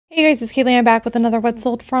Hey guys, it's Cayley. I'm back with another What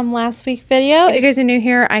Sold From Last Week video. If you guys are new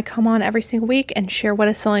here, I come on every single week and share what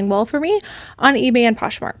is selling well for me on eBay and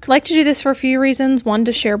Poshmark. I like to do this for a few reasons. One,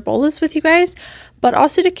 to share boldness with you guys, but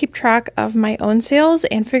also to keep track of my own sales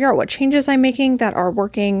and figure out what changes I'm making that are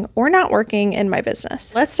working or not working in my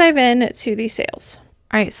business. Let's dive in to these sales.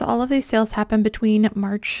 All right, so all of these sales happen between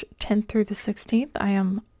March 10th through the 16th. I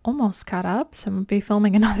am almost caught up, so I'm gonna be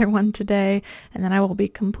filming another one today, and then I will be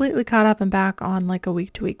completely caught up and back on like a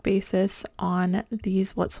week-to-week basis on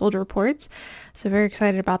these What Sold reports. So very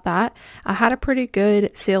excited about that. I had a pretty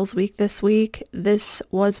good sales week this week. This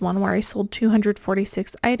was one where I sold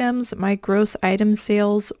 246 items. My gross item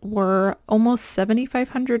sales were almost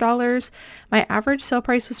 $7,500. My average sale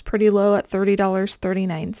price was pretty low at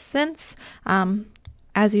 $30.39.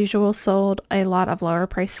 As usual, sold a lot of lower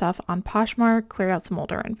price stuff on Poshmark, cleared out some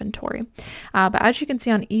older inventory. But as you can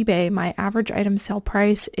see on eBay, my average item sale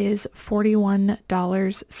price is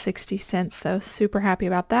 $41.60. So super happy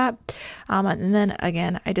about that. And then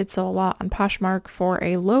again, I did sell a lot on Poshmark for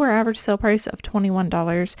a lower average sale price of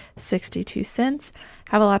 $21.62.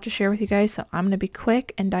 Have a lot to share with you guys, so I'm going to be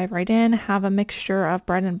quick and dive right in. Have a mixture of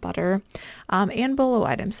bread and butter and bolo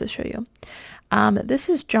items to show you. This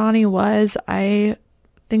is Johnny Was. I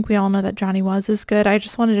think we all know that Johnny Was is good. I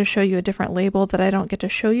just wanted to show you a different label that I don't get to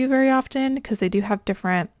show you very often because they do have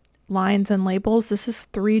different lines and labels. This is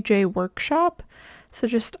 3J Workshop. So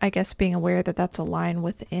just, I guess, being aware that that's a line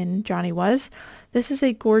within Johnny Was. This is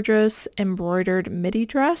a gorgeous embroidered midi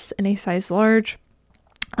dress in a size large.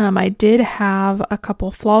 I did have a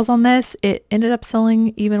couple flaws on this. It ended up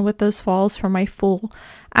selling even with those flaws for my full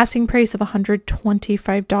asking price of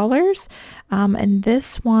 $125. And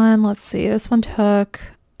this one, let's see, this one took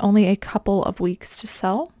only a couple of weeks to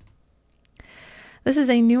sell. This is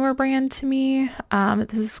a newer brand to me.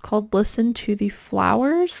 This is called Listen to the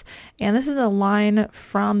Flowers, and this is a line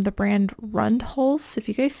from the brand Rundholz. If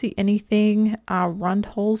you guys see anything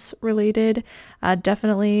Rundholz related,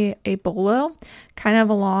 definitely a bolo, kind of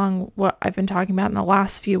along what I've been talking about in the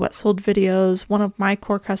last few What Sold videos. One of my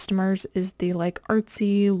core customers is the like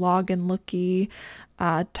artsy, log and looky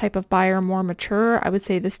type of buyer, more mature. I would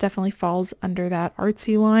say this definitely falls under that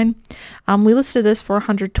artsy line. We listed this for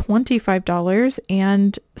 $125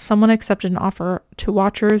 and someone accepted an offer to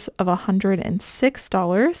watchers of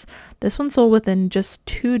 $106. This one sold within just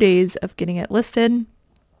 2 days of getting it listed.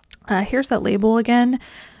 Here's that label again,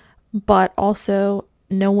 but also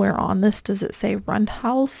nowhere on this does it say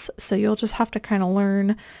Rundhouse, so you'll just have to kind of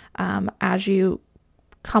learn as you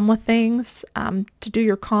come with things to do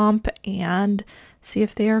your comp and see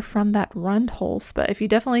if they are from that Rundholz. But if you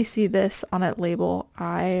definitely see this on a label,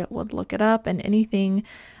 I would look it up, and anything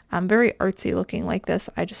very artsy looking like this,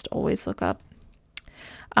 I just always look up.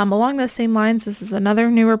 Along those same lines, this is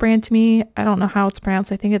another newer brand to me. I don't know how it's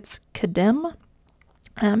pronounced. I think it's Kadim.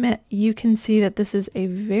 You can see that this is a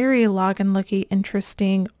very log and looky,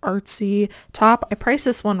 interesting, artsy top. I priced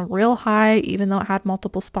this one real high, even though it had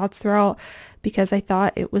multiple spots throughout, because I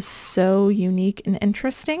thought it was so unique and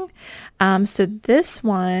interesting. So this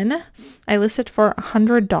one I listed for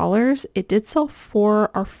 $100. It did sell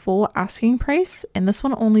for our full asking price, and this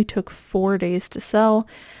one only took 4 days to sell.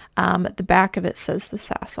 At the back of it says the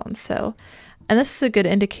SAS on. So, and this is a good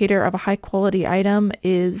indicator of a high quality item,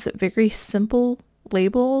 is very simple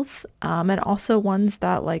labels, and also ones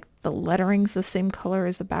that like the lettering's the same color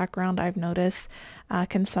as the background, I've noticed,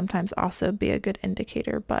 can sometimes also be a good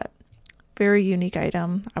indicator. But very unique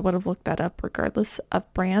item. I would have looked that up regardless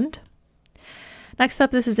of brand. Next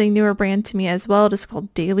up, this is a newer brand to me as well. It is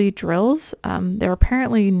called Daily Drills. They're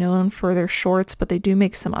apparently known for their shorts, but they do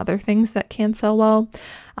make some other things that can sell well.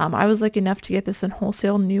 I was lucky enough to get this in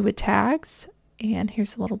wholesale, new with tags, and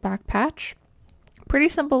here's a little back patch. Pretty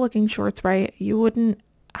simple looking shorts, right? You wouldn't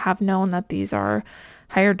have known that these are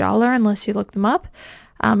higher dollar unless you look them up.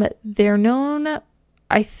 They're known,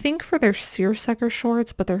 I think, for their seersucker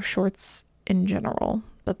shorts, but they're shorts in general.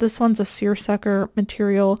 But this one's a seersucker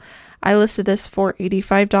material. I listed this for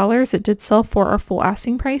 $85. It did sell for our full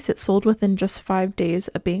asking price. It sold within just 5 days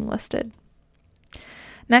of being listed.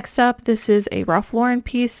 Next up, this is a Ralph Lauren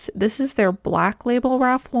piece. This is their black label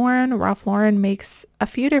Ralph Lauren. Ralph Lauren makes a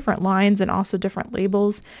few different lines and also different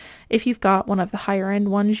labels. If you've got one of the higher end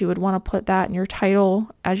ones, you would want to put that in your title.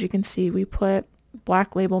 As you can see, we put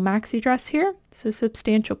black label maxi dress here. So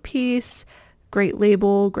substantial piece, great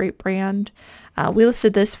label, great brand. We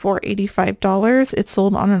listed this for $85. It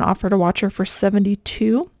sold on an offer to watcher for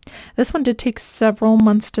 $72. This one did take several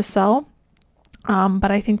months to sell. But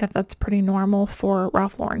I think that that's pretty normal for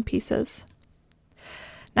Ralph Lauren pieces.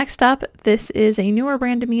 Next up, this is a newer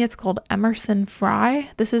brand to me. It's called Emerson Fry.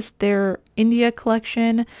 This is their India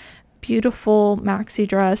collection. Beautiful maxi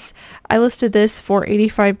dress. I listed this for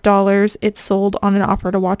 $85. It sold on an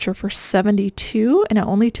offer to watcher for $72, and it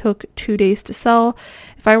only took 2 days to sell.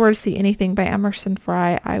 If I were to see anything by Emerson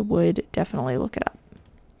Fry, I would definitely look it up.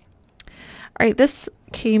 All right, this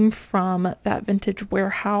came from that Vintage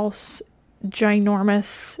Warehouse,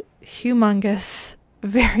 ginormous, humongous,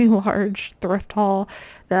 very large thrift haul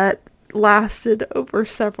that lasted over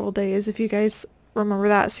several days. If you guys remember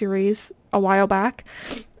that series a while back.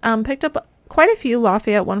 Picked up quite a few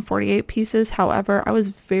Lafayette 148 pieces. However, I was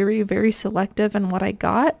very, very selective in what I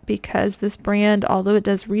got because this brand, although it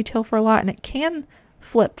does retail for a lot and it can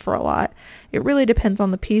flip for a lot, it really depends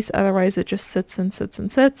on the piece. Otherwise, it just sits and sits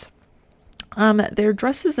and sits. Their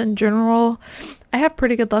dresses in general, I have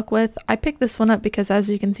pretty good luck with. I picked this one up because, as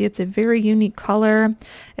you can see, it's a very unique color.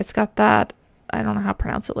 It's got that, I don't know how to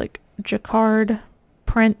pronounce it, like jacquard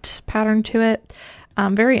print pattern to it.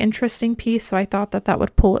 Very interesting piece, so I thought that that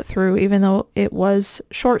would pull it through, even though it was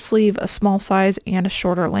short sleeve, a small size, and a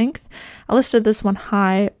shorter length. I listed this one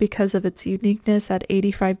high because of its uniqueness at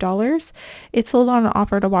 $85. It sold on an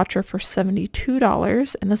offer to watcher for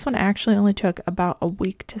 $72, and this one actually only took about a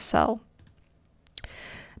week to sell.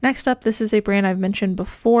 Next up, this is a brand I've mentioned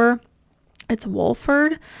before. It's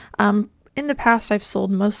Wolford. In the past, I've sold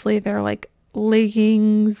mostly their like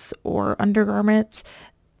leggings or undergarments,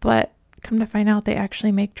 but come to find out they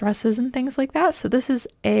actually make dresses and things like that. So this is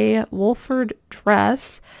a Wolford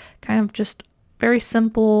dress, kind of just very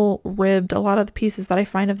simple, ribbed. A lot of the pieces that I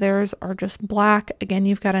find of theirs are just black. Again,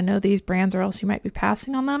 you've got to know these brands or else you might be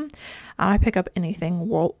passing on them. I pick up anything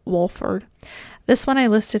Wolford. This one I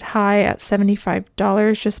listed high at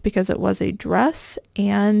 $75 just because it was a dress,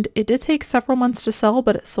 and it did take several months to sell,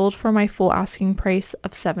 but it sold for my full asking price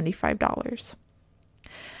of $75.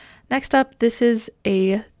 Next up, this is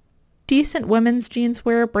a decent women's jeans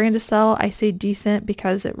wear brand to sell. I say decent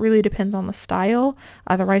because it really depends on the style.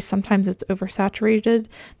 Otherwise, sometimes it's oversaturated.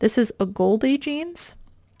 This is a Goldie jeans,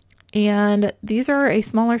 and these are a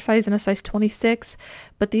smaller size and a size 26,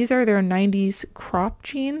 but these are their 90s crop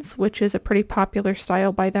jeans, which is a pretty popular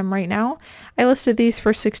style by them right now. I listed these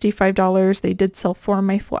for $65. They did sell for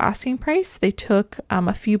my full asking price. They took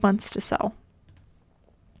a few months to sell.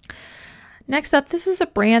 Next up, this is a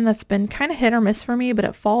brand that's been kind of hit or miss for me, but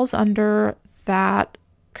it falls under that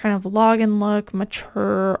kind of login look,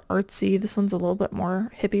 mature, artsy. This one's a little bit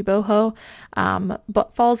more hippie boho,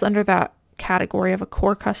 but falls under that category of a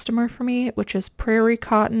core customer for me, which is Prairie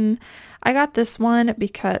Cotton. I got this one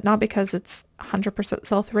because, not because it's 100%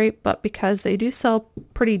 sell-through rate, but because they do sell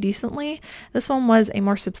pretty decently. This one was a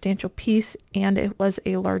more substantial piece and it was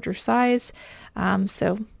a larger size.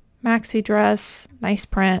 So maxi dress, nice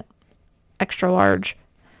print, extra large.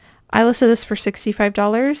 I listed this for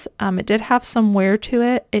 $65. It did have some wear to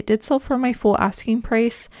it. It did sell for my full asking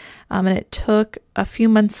price, and it took a few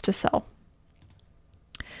months to sell.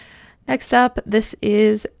 Next up, this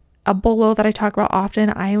is a bolo that I talk about often,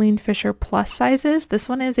 Eileen Fisher plus sizes. This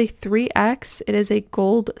one is a 3X. It is a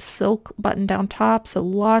gold silk button-down top, so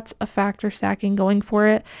lots of factor stacking going for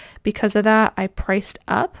it. Because of that, I priced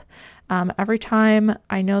up. Every time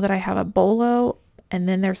I know that I have a bolo, and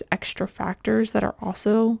then there's extra factors that are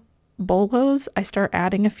also bolos, I start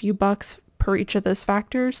adding a few bucks per each of those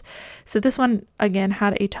factors. So this one, again,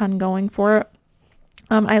 had a ton going for it.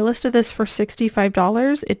 I listed this for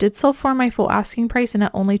 $65. It did sell for my full asking price, and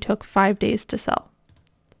it only took 5 days to sell.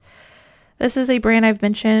 This is a brand I've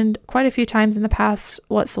mentioned quite a few times in the past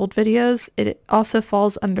What Sold videos. It also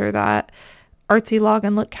falls under that artsy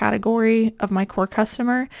login look category of my core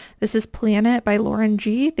customer. This is Planet by Lauren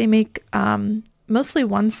G. They make mostly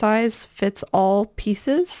one size fits all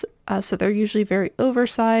pieces, so they're usually very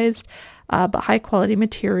oversized, but high quality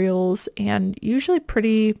materials and usually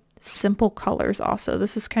pretty simple colors also.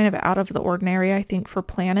 This is kind of out of the ordinary, I think, for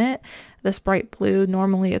Planet. This bright blue,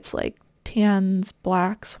 normally it's like tans,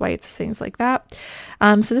 blacks, whites, things like that.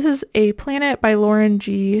 So this is a Planet by Lauren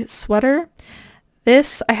G sweater.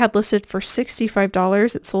 This I had listed for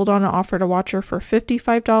 $65. It sold on an offer to watcher for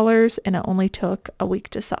 $55, and it only took a week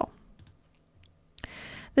to sell.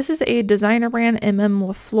 This is a designer brand,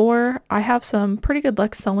 LaFleur. I have some pretty good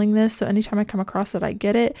luck selling this, so anytime I come across it, I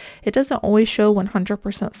get it. It doesn't always show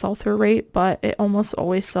 100% sell-through rate, but it almost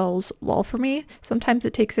always sells well for me. Sometimes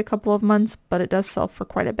it takes a couple of months, but it does sell for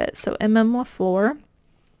quite a bit. So LaFleur.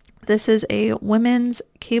 This is a women's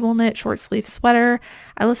cable knit short sleeve sweater.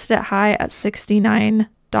 I listed it high at $69.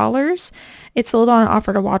 It sold on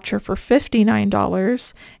offer to watcher for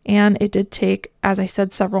 $59, and it did take, as I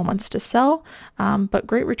said, several months to sell, but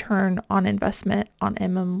great return on investment on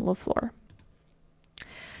LaFleur.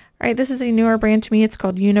 All right, this is a newer brand to me. It's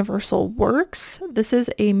called Universal Works. This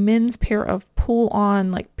is a men's pair of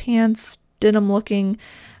pull-on like pants, denim looking.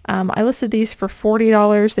 I listed these for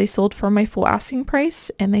 $40. They sold for my full asking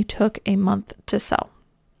price, and they took a month to sell.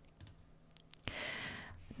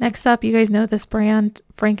 Next up, you guys know this brand,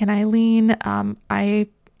 Frank and Elaine.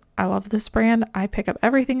 I love this brand. I pick up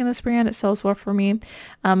everything in this brand. It sells well for me.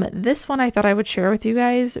 This one I thought I would share with you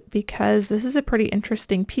guys because this is a pretty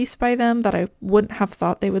interesting piece by them that I wouldn't have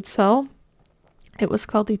thought they would sell. It was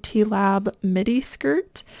called the T-Lab midi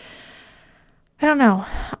skirt. I don't know.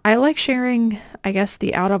 I like sharing, I guess,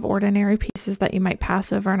 the out of ordinary pieces that you might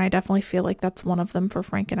pass over, and I definitely feel like that's one of them for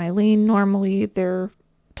Frank and Elaine. Normally their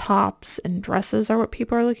tops and dresses are what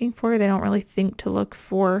people are looking for. They don't really think to look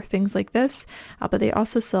for things like this, but they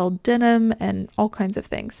also sell denim and all kinds of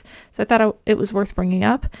things. So I thought it was worth bringing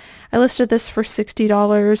up. I listed this for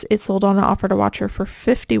 $60. It sold on an offer to watcher for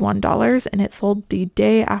 $51, and it sold the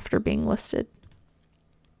day after being listed.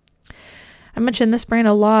 I mentioned this brand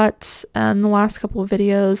a lot in the last couple of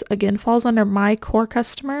videos. Again, falls under my core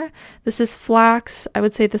customer. This is Flax. I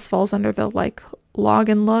would say this falls under the like log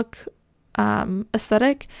and look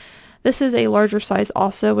aesthetic. This is a larger size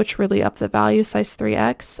also, which really upped the value, size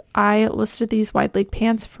 3X. I listed these wide leg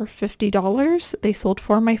pants for $50. They sold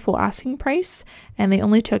for my full asking price, and they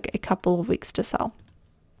only took a couple of weeks to sell.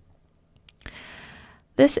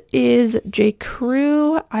 This is J.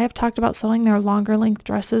 Crew. I have talked about selling their longer length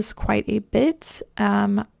dresses quite a bit.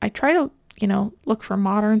 I try to look for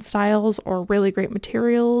modern styles or really great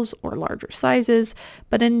materials or larger sizes,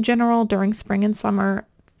 but in general during spring and summer,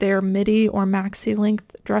 their midi or maxi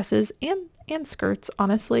length dresses and skirts,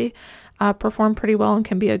 honestly, perform pretty well and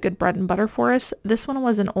can be a good bread and butter for us. This one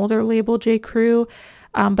was an older label, J. Crew,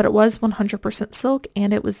 but it was 100% silk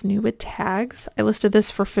and it was new with tags. I listed this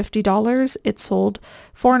for $50. It sold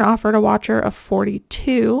for an offer to watcher of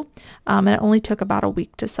 $42, and it only took about a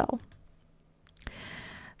week to sell.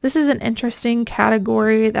 This is an interesting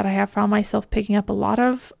category that I have found myself picking up a lot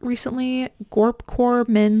of recently. Gorpcore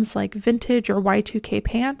men's like vintage or Y2K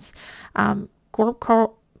pants.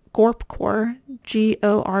 Gorpcore,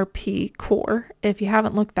 G-O-R-P core. If you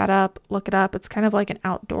haven't looked that up, look it up. It's kind of like an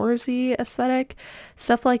outdoorsy aesthetic.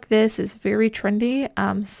 Stuff like this is very trendy.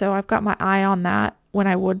 So I've got my eye on that when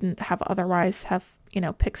I wouldn't have otherwise have,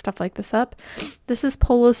 picked stuff like this up. This is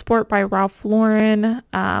Polo Sport by Ralph Lauren.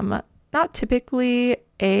 Not typically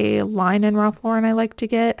a line in Ralph Lauren I like to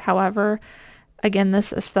get. However, again,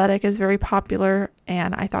 this aesthetic is very popular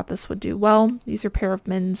and I thought this would do well. These are a pair of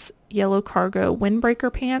men's yellow cargo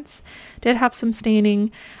windbreaker pants. Did have some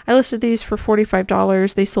staining. I listed these for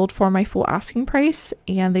 $45. They sold for my full asking price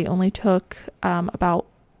and they only took about,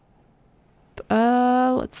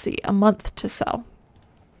 a month to sell.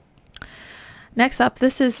 Next up,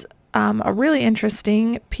 this is a really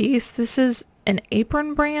interesting piece. This is an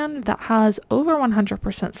apron brand that has over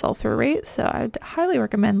 100% sell-through rate, so I'd highly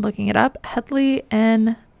recommend looking it up. Hedley and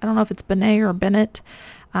I don't know if it's Benet or Bennett,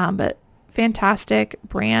 but fantastic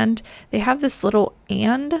brand. They have this little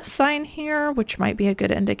and sign here, which might be a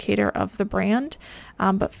good indicator of the brand,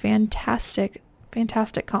 but fantastic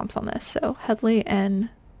comps on this. So Hedley and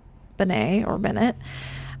Benet or Bennett.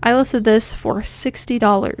 I listed this for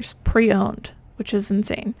 $60 pre-owned, which is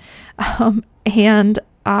insane. And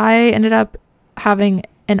I ended up having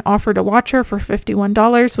an offer to watcher for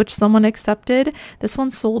 $51, which someone accepted. This one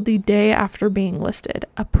sold the day after being listed.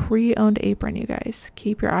 A pre-owned apron, you guys.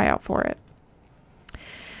 Keep your eye out for it.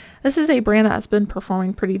 This is a brand that's been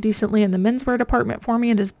performing pretty decently in the menswear department for me.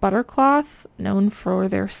 It is Buttercloth, known for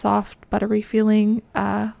their soft, buttery feeling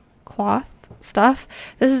cloth stuff.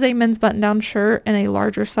 This is a men's button-down shirt in a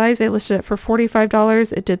larger size. I listed it for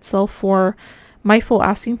 $45. It did sell for my full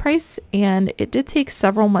asking price, and it did take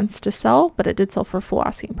several months to sell, but it did sell for full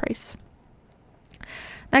asking price.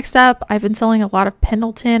 Next up, I've been selling a lot of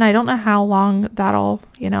Pendleton. I don't know how long that'll,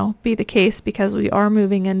 be the case because we are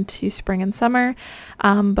moving into spring and summer.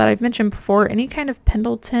 But I've mentioned before, any kind of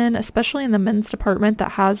Pendleton, especially in the men's department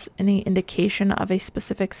that has any indication of a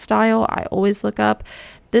specific style, I always look up.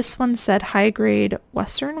 This one said high grade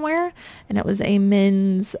Western wear, and it was a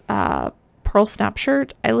men's pearl snap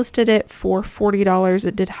shirt. I listed it for $40.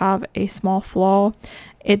 It did have a small flaw.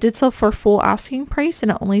 It did sell for full asking price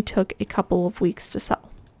and it only took a couple of weeks to sell.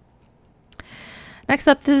 Next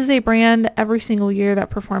up, this is a brand every single year that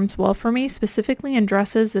performs well for me, specifically in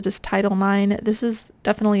dresses. It is Title IX. This is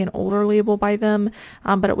definitely an older label by them,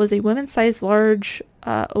 but it was a women's size large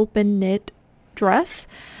open knit dress.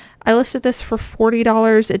 I listed this for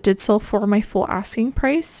 $40. It did sell for my full asking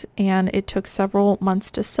price, and it took several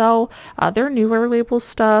months to sell. Their newer label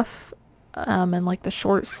stuff, and like the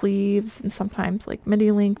short sleeves and sometimes like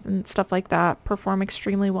midi length and stuff like that perform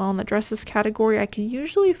extremely well in the dresses category. I can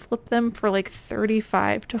usually flip them for like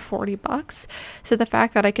 35 to 40 bucks. So the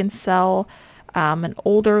fact that I can sell an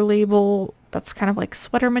older label that's kind of like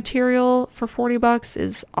sweater material for 40 bucks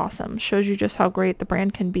is awesome. Shows you just how great the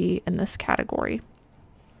brand can be in this category.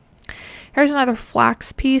 Here's another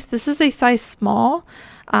flax piece. This is a size small,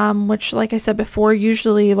 which, like I said before,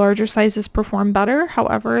 usually larger sizes perform better.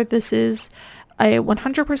 However, this is a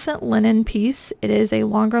 100% linen piece. It is a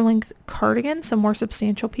longer length cardigan, so more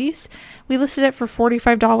substantial piece. We listed it for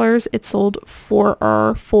 $45. It sold for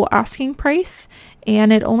our full asking price,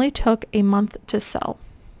 and it only took a month to sell.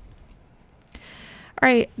 All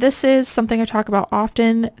right, this is something I talk about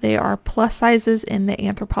often. They are plus sizes in the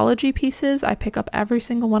Anthropologie pieces. I pick up every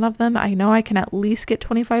single one of them. I know I can at least get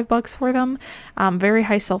 25 bucks for them. Very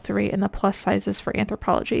high sell-through rate in the plus sizes for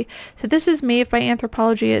Anthropologie. So this is made by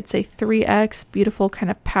Anthropologie. It's a 3X, beautiful kind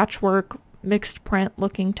of patchwork mixed print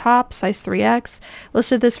looking top, size 3X.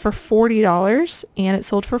 Listed this for $40, and it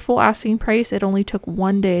sold for full asking price. It only took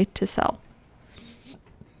 1 day to sell.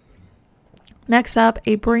 Next up,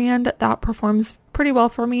 a brand that performs pretty well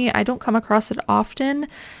for me. I don't come across it often,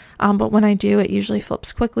 but when I do, it usually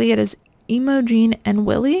flips quickly. It is Imogen and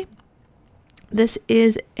Willie. This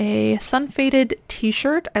is a sun-faded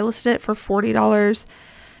t-shirt. I listed it for $40.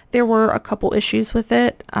 There were a couple issues with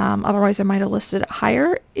it. Otherwise, I might have listed it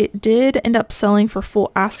higher. It did end up selling for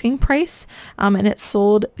full asking price, and it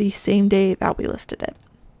sold the same day that we listed it.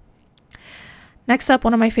 Next up,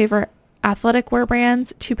 one of my favorite athletic wear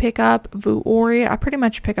brands to pick up, Vuori. I pretty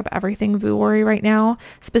much pick up everything Vuori right now,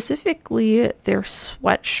 specifically their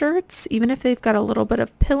sweatshirts, even if they've got a little bit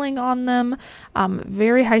of pilling on them.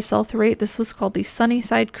 Very high sell-through rate. This was called the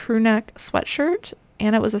Sunnyside crew neck sweatshirt,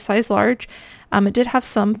 and it was a size large. It did have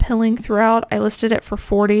some pilling throughout. I listed it for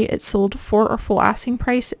 $40. It sold for our full asking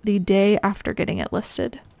price the day after getting it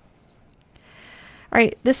listed. All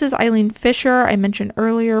right, this is Elaine Fisher. I mentioned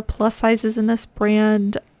earlier, plus sizes in this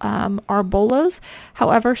brand are bolos.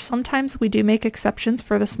 However, sometimes we do make exceptions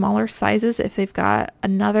for the smaller sizes if they've got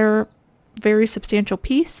another very substantial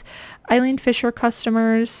piece. Elaine Fisher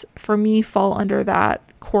customers, for me, fall under that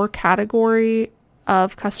core category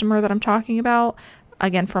of customer that I'm talking about,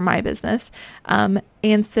 again, for my business.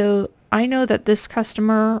 And so I know that this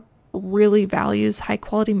customer really values high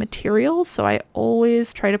quality materials, so I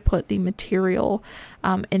always try to put the material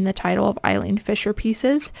in the title of Elaine Fisher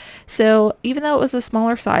pieces. So even though it was a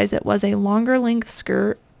smaller size, it was a longer length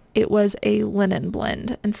skirt, it was a linen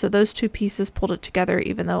blend, and so those two pieces pulled it together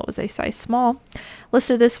even though it was a size small.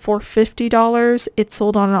 Listed this for $50. It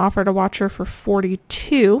sold on an offer to watcher for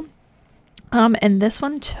 $42, and this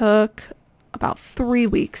one took about 3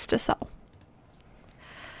 weeks to sell.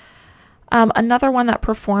 Another one that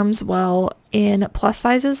performs well in plus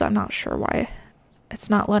sizes, I'm not sure why it's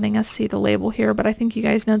not letting us see the label here, but I think you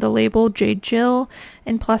guys know the label, J. Jill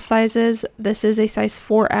in plus sizes. This is a size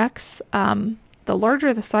 4X. The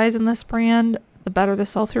larger the size in this brand, the better the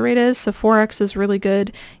sell-through rate is. So 4X is really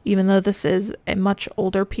good, even though this is a much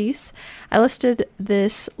older piece. I listed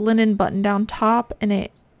this linen button-down top in a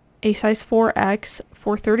size 4X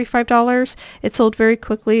for $35. It sold very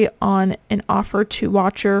quickly on an offer to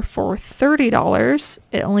watcher for $30.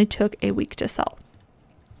 It only took a week to sell.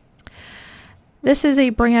 This is a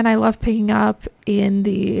brand I love picking up in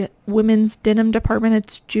the women's denim department.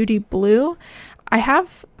 It's Judy Blue. I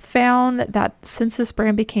have found that since this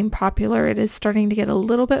brand became popular, it is starting to get a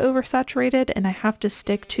little bit oversaturated, and I have to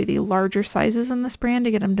stick to the larger sizes in this brand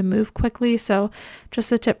to get them to move quickly. So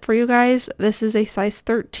just a tip for you guys, this is a size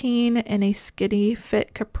 13 in a skinny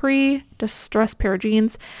fit capri distressed pair of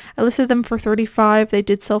jeans. I listed them for $35. They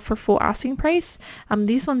did sell for full asking price.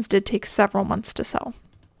 These ones did take several months to sell.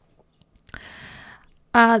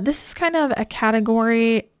 This is kind of a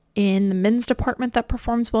category in the men's department that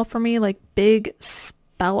performs well for me, like big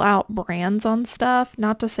spell out brands on stuff.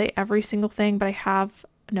 Not to say every single thing, but I have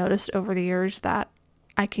noticed over the years that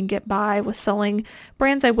I can get by with selling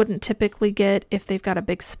brands I wouldn't typically get if they've got a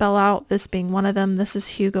big spell out, this being one of them. This is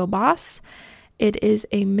Hugo Boss. It is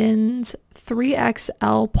a men's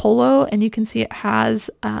 3XL polo, and you can see it has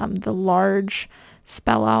the large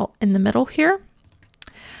spell out in the middle here.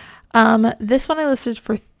 This one I listed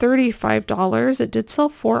for $35. It did sell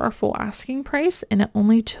for our full asking price, and it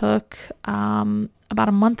only took about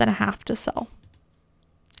a month and a half to sell.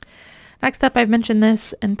 Next up, I've mentioned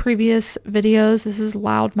this in previous videos. This is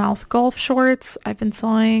loudmouth golf shorts. I've been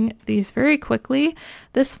selling these very quickly.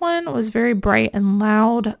 This one was very bright and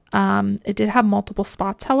loud. It did have multiple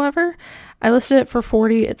spots, however. I listed it for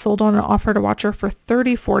 $40. It sold on an offer to watcher for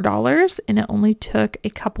 $34, and it only took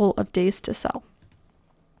a couple of days to sell.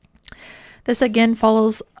 This again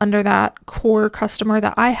follows under that core customer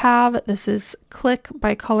that I have. This is Click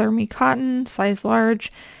by Color Me Cotton, size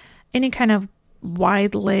large. Any kind of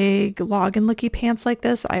wide leg log and looky pants like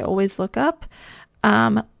this I always look up.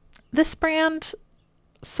 This brand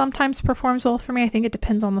sometimes performs well for me. I think it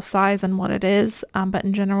depends on the size and what it is, but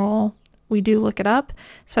in general we do look it up,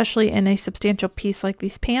 especially in a substantial piece like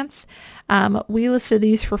these pants. We listed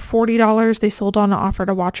these for $40. They sold on an offer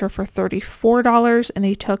to watcher for $34, and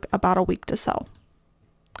they took about a week to sell.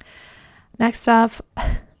 Next up,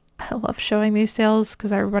 I love showing these sales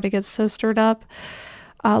because everybody gets so stirred up.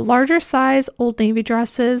 Larger size Old Navy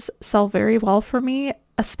dresses sell very well for me,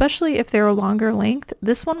 especially if they're a longer length.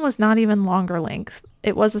 This one was not even longer length.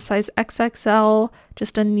 It was a size XXL,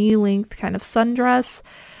 just a knee length kind of sundress.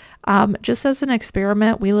 Just as an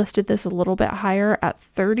experiment, we listed this a little bit higher at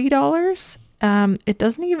 $30. It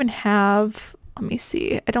doesn't even have, let me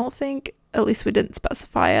see, I don't think, at least we didn't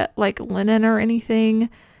specify it, like linen or anything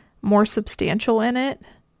more substantial in it.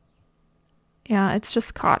 Yeah, it's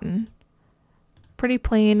just cotton. Pretty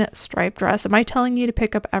plain striped dress. Am I telling you to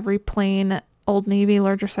pick up every plain Old Navy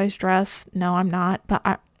larger size dress? No, I'm not.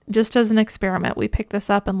 But just as an experiment, we picked this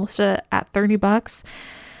up and listed it at $30.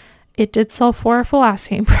 It did sell for a full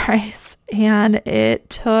asking price, and it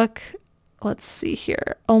took, let's see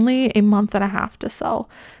here, only a month and a half to sell.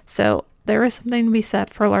 So there is something to be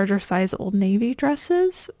said for larger size Old Navy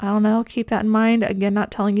dresses. I don't know, keep that in mind. Again,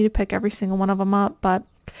 not telling you to pick every single one of them up, but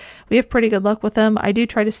we have pretty good luck with them. I do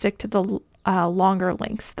try to stick to the longer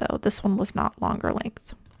lengths though. This one was not longer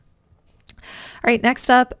length. All right, next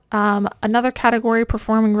up, another category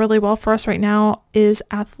performing really well for us right now is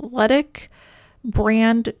athletic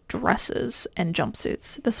brand dresses and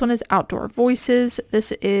jumpsuits. This one is Outdoor Voices.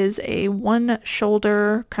 This is a one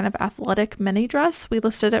shoulder kind of athletic mini dress. We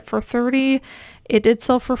listed it for $30. It did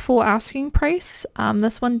sell for full asking price.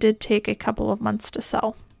 This one did take a couple of months to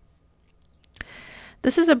sell.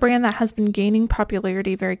 This is a brand that has been gaining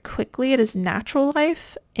popularity very quickly. It is Natural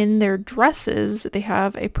Life. In their dresses, they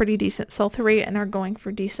have a pretty decent sell-through rate and are going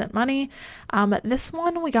for decent money. This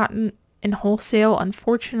one we got in wholesale.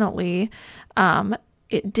 Unfortunately,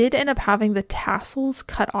 it did end up having the tassels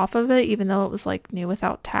cut off of it, even though it was like new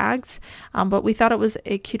without tags. But we thought it was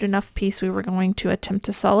a cute enough piece. We were going to attempt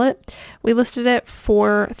to sell it. We listed it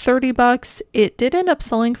for $30. It did end up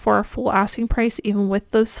selling for a full asking price, even with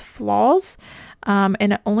those flaws. And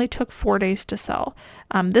it only took 4 days to sell.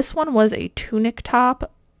 This one was a tunic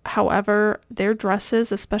top. However, their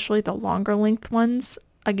dresses, especially the longer length ones,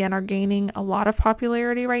 again, are gaining a lot of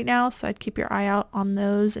popularity right now. So I'd keep your eye out on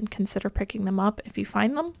those and consider picking them up if you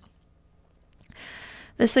find them.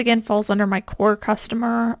 This again falls under my core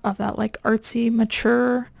customer of that like artsy,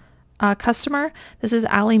 mature customer. This is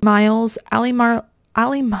Allie Miles. Allie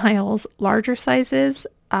Miles larger sizes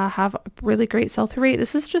have a really great sell-through rate.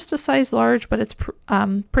 This is just a size large, but it's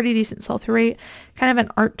pretty decent sell-through rate. Kind of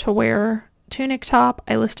an art to wear tunic top.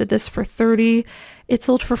 I listed this for $30. It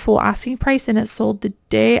sold for full asking price, and it sold the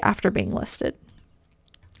day after being listed.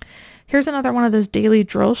 Here's another one of those daily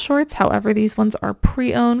drill shorts. However, these ones are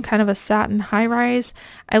pre-owned, kind of a satin high-rise.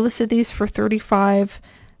 I listed these for $35.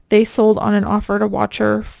 They sold on an offer to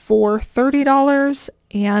watcher for $30,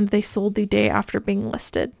 and they sold the day after being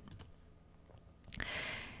listed.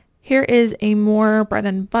 Here is a more bread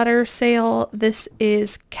and butter sale. This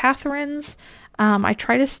is Catherine's. I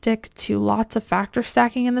try to stick to lots of factor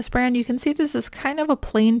stacking in this brand. You can see this is kind of a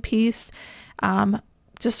plain piece,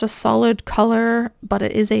 just a solid color, but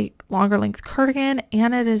it is a longer length cardigan,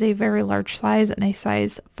 and it is a very large size and a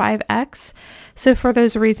size 5X. So for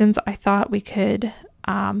those reasons, I thought we could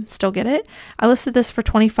still get it. I listed this for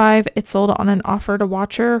 $25. It sold on an offer to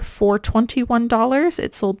watcher for $21.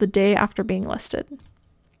 It sold the day after being listed.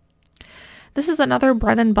 This is another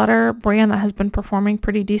bread and butter brand that has been performing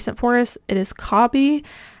pretty decent for us. It is Cobby.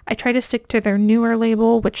 I try to stick to their newer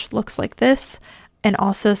label, which looks like this, and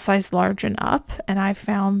also size large and up, and I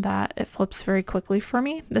found that it flips very quickly for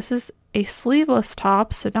me. This is a sleeveless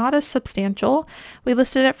top, so not as substantial. We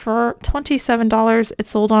listed it for $27. It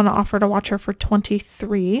sold on an offer to watcher for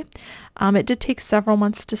 $23. It did take several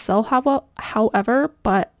months to sell, however,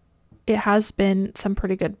 but it has been some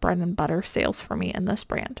pretty good bread and butter sales for me in this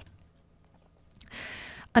brand.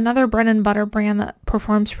 Another bread and butter brand that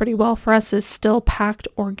performs pretty well for us is Still Packed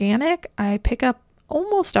Organic. I pick up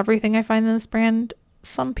almost everything I find in this brand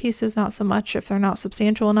Some pieces not so much if they're not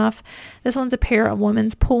substantial enough. This one's a pair of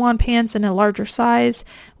women's pull-on pants in a larger size.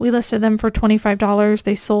 We listed them for $25.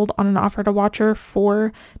 They sold on an offer to watcher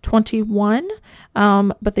for $21,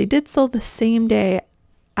 but they did sell the same day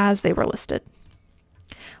as they were listed.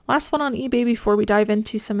 Last one on eBay before we dive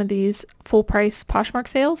into some of these full price Poshmark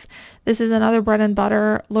sales. This is another bread and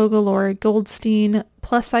butter Logo Lori Goldstein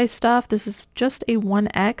plus size stuff. This is just a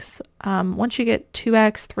 1X. Once you get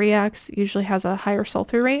 2X, 3X, usually has a higher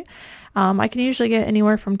sell-through rate. I can usually get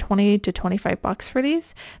anywhere from 20 to 25 bucks for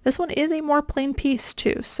these. This one is a more plain piece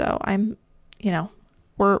too, so I'm,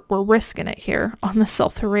 we're risking it here on the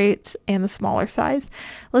sell-through rates and the smaller size.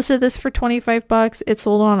 Listed this for 25 bucks. It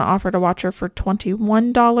sold on an offer to watcher for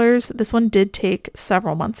 $21. This one did take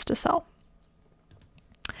several months to sell.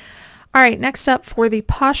 All right, next up for the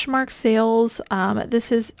Poshmark sales,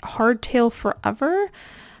 this is Hardtail Forever.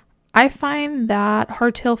 I find that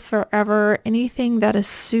Hardtail Forever, anything that is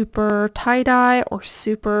super tie-dye or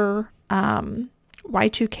super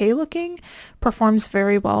Y2K looking, performs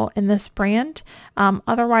very well in this brand.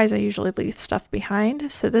 Otherwise, I usually leave stuff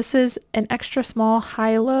behind. So this is an extra small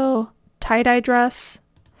high-low tie-dye dress.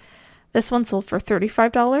 This one sold for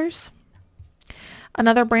 $35.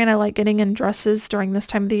 Another brand I like getting in dresses during this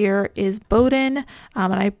time of the year is Bowden,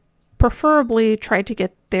 and I preferably try to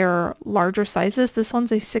get their larger sizes. This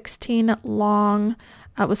one's a 16 long.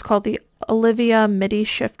 It was called the Olivia Midi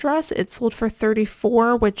Shift Dress. It sold for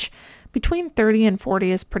 $34, which between 30 and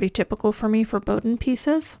 40 is pretty typical for me for Bowden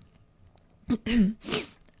pieces.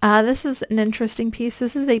 This is an interesting piece.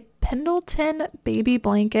 This is a Pendleton baby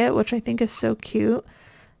blanket, which I think is so cute.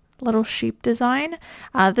 Little sheep design.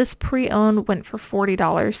 This pre-owned went for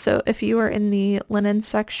 $40. So if you are in the linen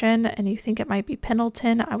section and you think it might be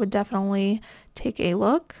Pendleton, I would definitely take a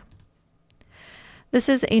look. This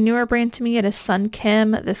is a newer brand to me. It is Sun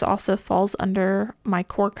Kim. This also falls under my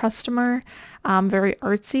core customer. Very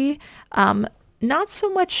artsy. Not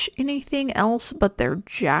so much anything else, but their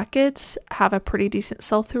jackets have a pretty decent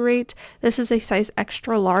sell-through rate. This is a size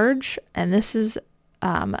extra large, and this is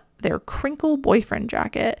their crinkle boyfriend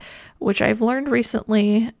jacket, which I've learned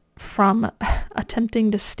recently from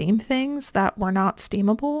attempting to steam things that were not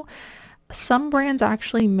steamable. Some brands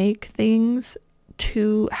actually make things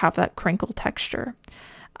to have that crinkle texture.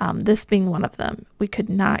 This being one of them. We could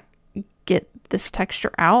not get this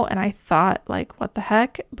texture out, and I thought, like, what the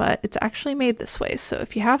heck? But it's actually made this way. So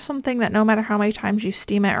if you have something that no matter how many times you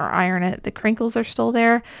steam it or iron it, the crinkles are still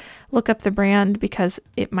there, look up the brand because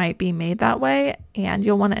it might be made that way, and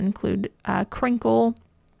you'll want to include crinkle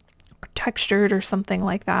or textured or something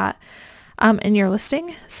like that in your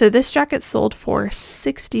listing. So this jacket sold for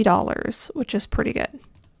 $60, which is pretty good.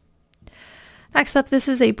 Next up, this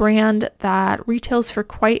is a brand that retails for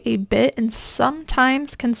quite a bit and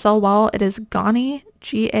sometimes can sell well. It is Ganni,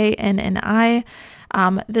 Ganni.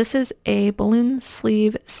 This is a balloon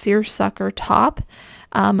sleeve seersucker top.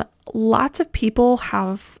 Lots of people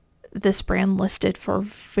have this brand listed for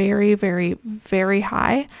very, very, very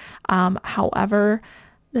high. However,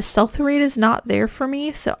 the sell-through rate is not there for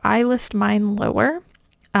me, so I list mine lower.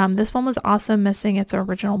 This one was also missing its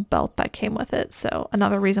original belt that came with it, so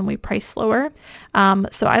another reason we price lower.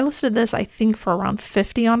 So I listed this, I think, for around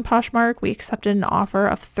 $50 on Poshmark. We accepted an offer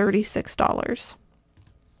of $36.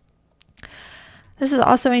 This is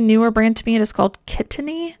also a newer brand to me. It is called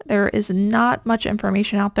Kittany. There is not much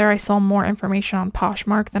information out there. I saw more information on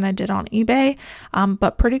Poshmark than I did on eBay,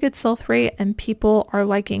 but pretty good sell-through rate, and people are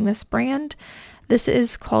liking this brand. This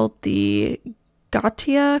is called the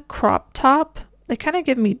Gatia crop top. They kind of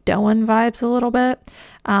give me Doan vibes a little bit.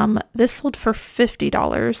 This sold for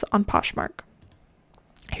 $50 on Poshmark.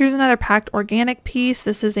 Here's another packed organic piece.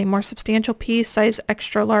 This is a more substantial piece, size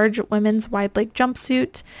extra large women's wide leg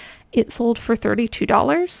jumpsuit. It sold for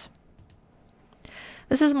 $32.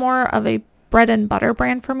 This is more of a bread and butter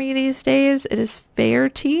brand for me these days. It is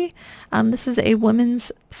Fairty. This is a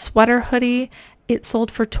women's sweater hoodie. It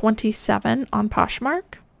sold for $27 on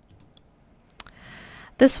Poshmark.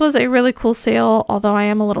 This was a really cool sale, although I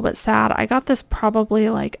am a little bit sad. I got this probably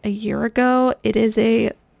like a year ago. It is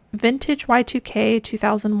a vintage Y2K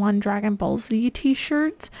 2001 Dragon Ball Z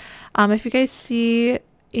t-shirt. If you guys see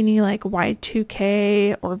any like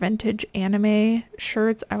Y2K or vintage anime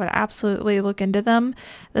shirts, I would absolutely look into them.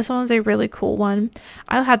 This one's a really cool one.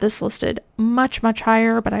 I had this listed much, much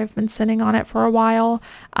higher, but I've been sitting on it for a while.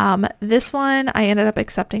 This one I ended up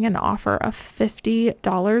accepting an offer of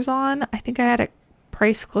 $50 on. I think I had it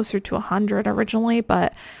price closer to $100 originally,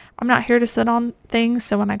 but I'm not here to sit on things,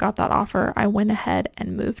 so when I got that offer I went ahead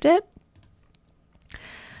and moved it.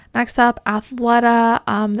 Next up,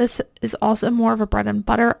 Athleta. This is also more of a bread and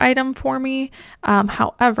butter item for me.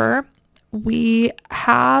 However, we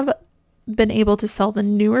have been able to sell the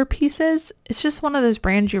newer pieces. It's just one of those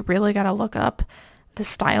brands you really got to look up the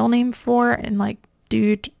style name for and like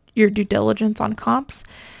do your due diligence on comps.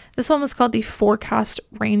 This one was called the Forecast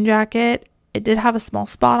Rain Jacket. It did have a small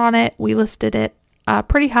spot on it. We listed it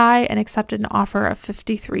pretty high and accepted an offer of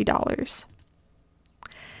 $53.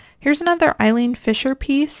 Here's another Eileen Fisher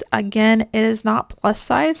piece. Again, it is not plus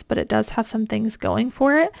size, but it does have some things going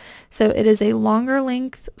for it. So it is a longer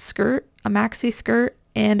length skirt, a maxi skirt,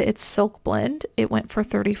 and it's silk blend. It went for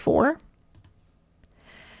 $34.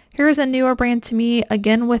 Here's a newer brand to me,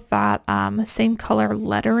 again with that same color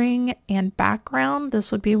lettering and background.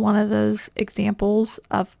 This would be one of those examples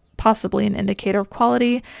of possibly an indicator of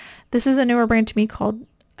quality. This is a newer brand to me called,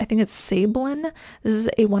 I think it's Sablin. This is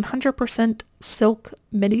a 100% silk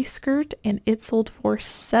midi skirt, and it sold for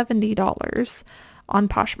 $70 on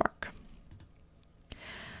Poshmark.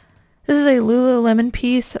 This is a Lululemon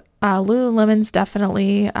piece. Lululemon's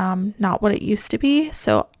definitely not what it used to be,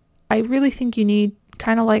 so I really think you need,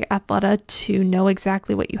 kind of like Athleta, to know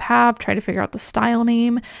exactly what you have, try to figure out the style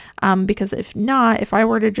name, because if not, if I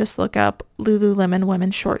were to just look up Lululemon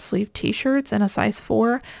women's short sleeve t-shirts in a size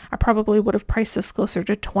 4, I probably would have priced this closer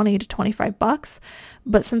to 20 to 25 bucks.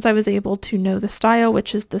 But since I was able to know the style,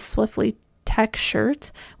 which is the Swiftly Tech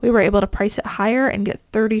shirt, we were able to price it higher and get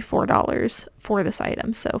 $34 for this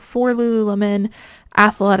item. So for Lululemon,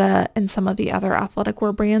 Athleta, and some of the other athletic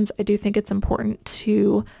wear brands, I do think it's important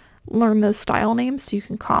to learn those style names so you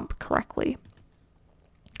can comp correctly.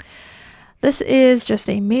 This is just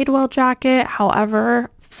a Madewell jacket. However,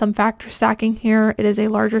 some factor stacking here. It is a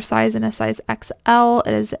larger size in a size XL.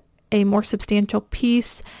 It is a more substantial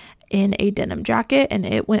piece in a denim jacket, and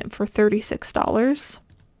it went for $36.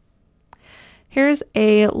 Here's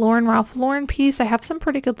a Ralph Lauren piece. I have some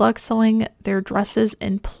pretty good luck selling their dresses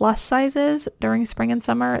in plus sizes during spring and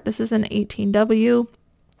summer. This is an 18W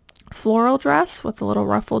floral dress with a little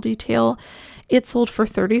ruffle detail. It sold for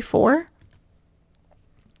 $34.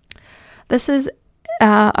 This is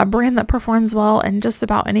a brand that performs well in just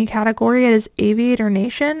about any category. It is Aviator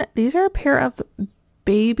Nation. These are a pair of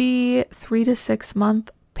baby 3 to 6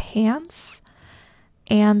 month pants,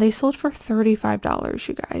 and they sold for $35,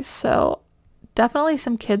 you guys. So definitely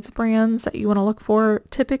some kids brands that you want to look for.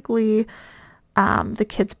 Typically, the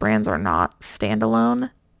kids brands are not standalone.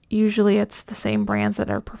 Usually it's the same brands that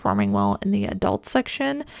are performing well in the adult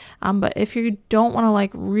section. But if you don't want to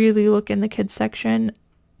like really look in the kids section,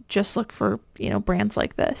 just look for, brands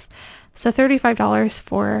like this. So $35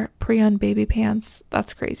 for pre-owned baby pants.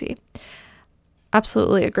 That's crazy.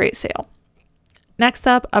 Absolutely a great sale. Next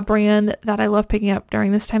up, a brand that I love picking up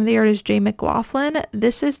during this time of the year is J. McLaughlin.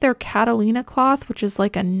 This is their Catalina cloth, which is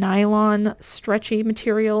like a nylon stretchy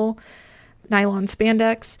material, nylon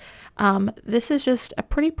spandex. This is just a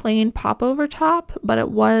pretty plain popover top, but it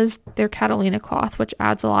was their Catalina cloth, which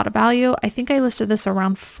adds a lot of value. I think I listed this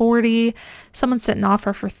around $40. Someone sent an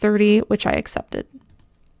offer for $30, which I accepted.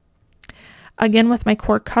 Again, with my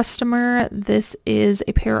core customer, this is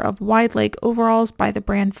a pair of wide leg overalls by the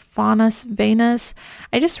brand Faunus Venus.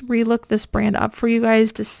 I just relooked this brand up for you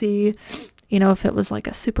guys to see, if it was like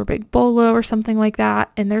a super big bolo or something like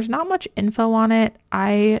that. And there's not much info on it.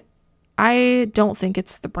 I don't think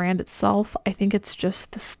it's the brand itself. I think it's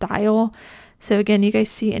just the style. So again, you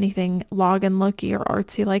guys see anything log and looky or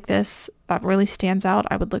artsy like this that really stands out,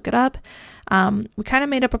 I would look it up. We kind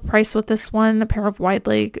of made up a price with this one, a pair of wide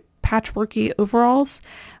leg patchworky overalls.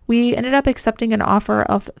 We ended up accepting an offer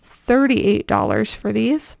of $38 for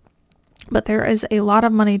these, but there is a lot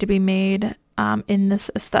of money to be made in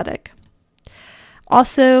this aesthetic.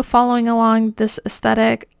 Also following along this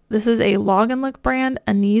aesthetic, this is a log and look brand,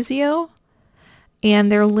 Anesio,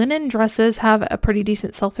 and their linen dresses have a pretty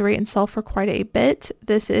decent sell-through rate and sell for quite a bit.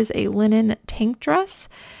 This is a linen tank dress.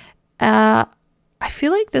 I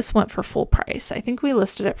feel like this went for full price. I think we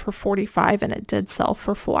listed it for $45 and it did sell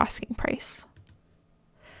for full asking price.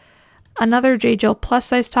 Another J. Jill plus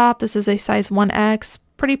size top. This is a size 1X,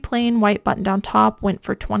 pretty plain white button-down top, went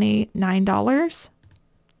for $29.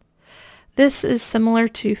 This is similar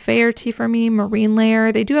to Fairty for me, Marine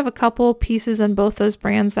Layer. They do have a couple pieces in both those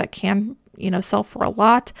brands that can, sell for a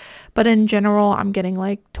lot. But in general, I'm getting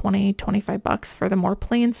like 20, 25 bucks for the more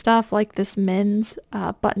plain stuff, like this men's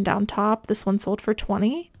button-down top. This one sold for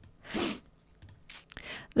 $20.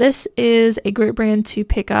 This is a great brand to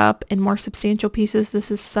pick up in more substantial pieces. This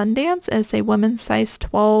is Sundance. It's a women's size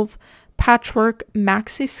 12 patchwork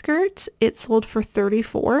maxi skirt. It sold for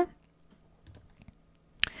 $34.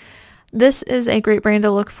 This is a great brand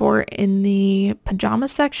to look for in the pajama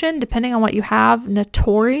section, depending on what you have.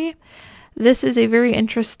 Natori. This is a very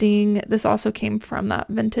interesting, this also came from that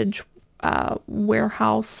vintage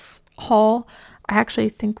warehouse haul. I actually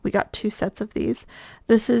think we got 2 sets of these.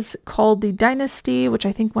 This is called the Dynasty, which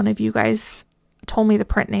I think one of you guys told me the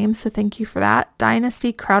print name, so thank you for that.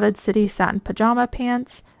 Dynasty Crowded City Satin Pajama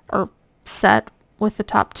Pants, or set with the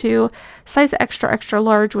top 2. Size extra, extra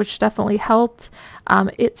large, which definitely helped.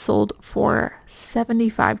 It sold for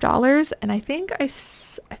 $75, and I think I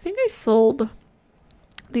sold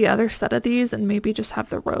the other set of these and maybe just have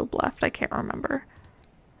the robe left. I can't remember.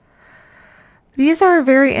 These are a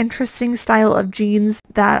very interesting style of jeans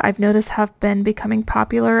that I've noticed have been becoming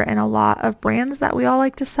popular in a lot of brands that we all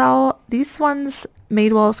like to sell. These ones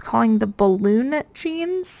Madewell is calling the balloon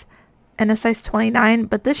jeans in a size 29,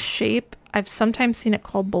 but this shape, I've sometimes seen it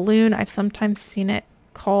called balloon. I've sometimes seen it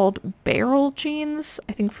called barrel jeans.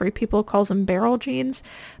 I think Free People calls them barrel jeans.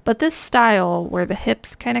 But this style where the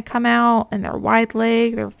hips kind of come out and they're wide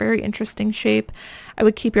leg, they're very interesting shape. I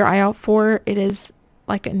would keep your eye out for. It is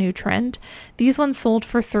like a new trend. These ones sold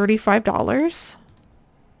for $35.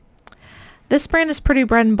 This brand is pretty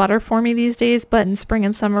bread and butter for me these days, but in spring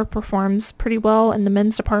and summer performs pretty well in the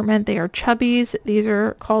men's department. They are Chubbies. These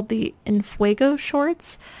are called the Enfuego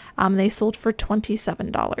shorts. They sold for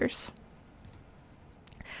 $27.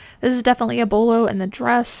 This is definitely a bolo in the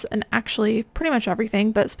dress, and actually pretty much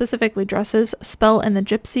everything, but specifically dresses. Spell and the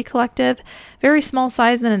Gypsy Collective. Very small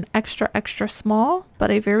size and an extra, extra small,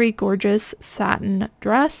 but a very gorgeous satin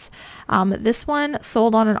dress. This one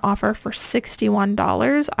sold on an offer for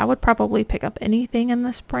 $61. I would probably pick up anything in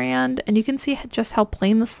this brand, and you can see just how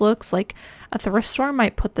plain this looks. Like a thrift store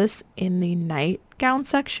might put this in the nightgown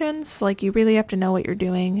section, so like you really have to know what you're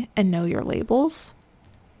doing and know your labels.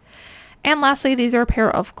 And lastly, these are a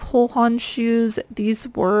pair of Cole Haan shoes. These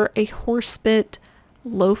were a horsebit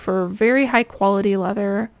loafer, very high quality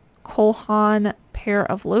leather Cole Haan pair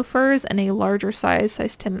of loafers in a larger size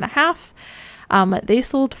 10.5. They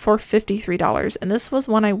sold for $53. And this was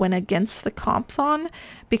one I went against the comps on,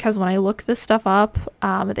 because when I looked this stuff up,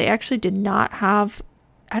 they actually did not have,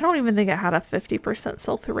 I don't even think it had a 50%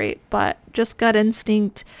 sell-through rate, but just gut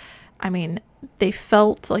instinct. I mean, they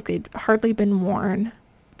felt like they'd hardly been worn.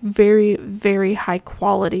 Very, very high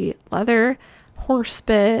quality leather,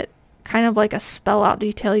 horsebit, kind of like a spell out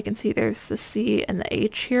detail. You can see there's the C and the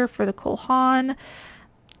H here for the Cole Haan.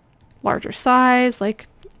 Larger size, like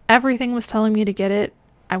everything was telling me to get it.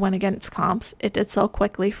 I went against comps. It did sell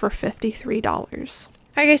quickly for $53. Alright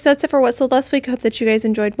guys, so that's it for what sold last week. I hope that you guys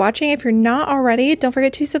enjoyed watching. If you're not already, don't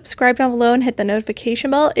forget to subscribe down below and hit the notification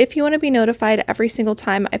bell if you want to be notified every single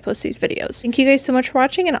time I post these videos. Thank you guys so much for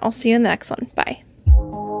watching, and I'll see you in the next one. Bye.